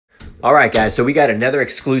All right, guys, so we got another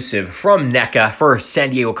exclusive from Neca for San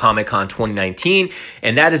Diego Comic-Con 2019,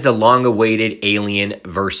 and that is the long-awaited Alien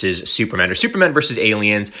versus Superman, or Superman versus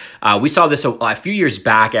Aliens. We saw this a few years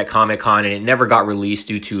back at Comic-Con, and it never got released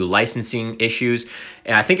due to licensing issues.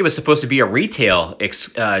 And I think it was supposed to be a retail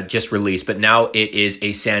just release, but now it is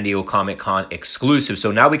a San Diego Comic-Con exclusive.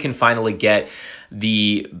 So now we can finally get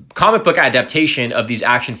the comic book adaptation of these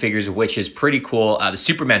action figures, which is pretty cool. The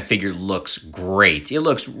Superman figure looks great. It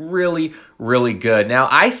looks really, really good. Now,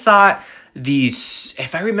 I thought these,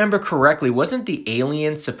 if I remember correctly, wasn't the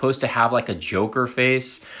alien supposed to have like a Joker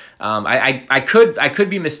face? I could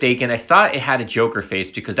be mistaken. I thought it had a Joker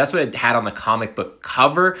face because that's what it had on the comic book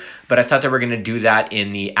cover, but I thought they were going to do that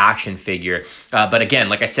in the action figure. But again,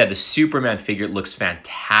 like I said, the Superman figure looks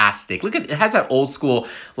fantastic. Look at it, has that old school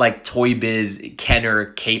like Toy Biz Kenner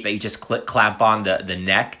cape that you just clamp on the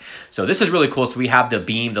neck. So this is really cool. So we have the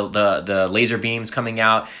beam, the laser beams coming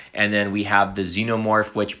out, and then we have the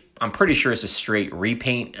Xenomorph, which I'm pretty sure is a straight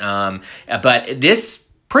repaint. But this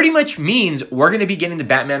pretty much means we're going to be getting the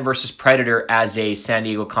Batman versus Predator as a San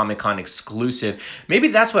Diego Comic-Con exclusive. Maybe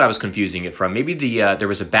that's what I was confusing it from. Maybe there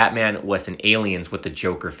was a Batman with an Aliens with the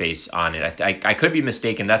Joker face on it. I could be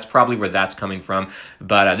mistaken. That's probably where that's coming from.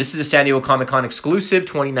 But this is a San Diego Comic-Con exclusive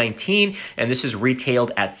 2019, and this is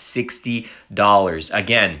retailed at $60.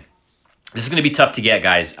 Again, this is going to be tough to get,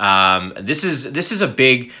 guys. This is a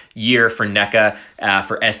big year for NECA,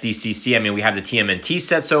 for Sdcc. I mean, we have the TMNT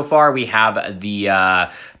set so far. We have the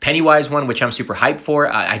Pennywise one, which I'm super hyped for.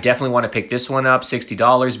 I definitely want to pick this one up,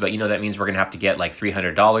 $60, but you know that means we're going to have to get like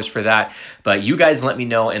 $300 for that. But you guys let me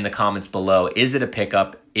know in the comments below, is it a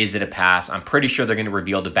pickup? Is it a pass? I'm pretty sure they're going to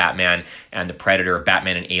reveal the Batman and the Predator, or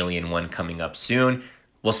Batman and Alien one coming up soon.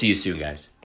 We'll see you soon, guys.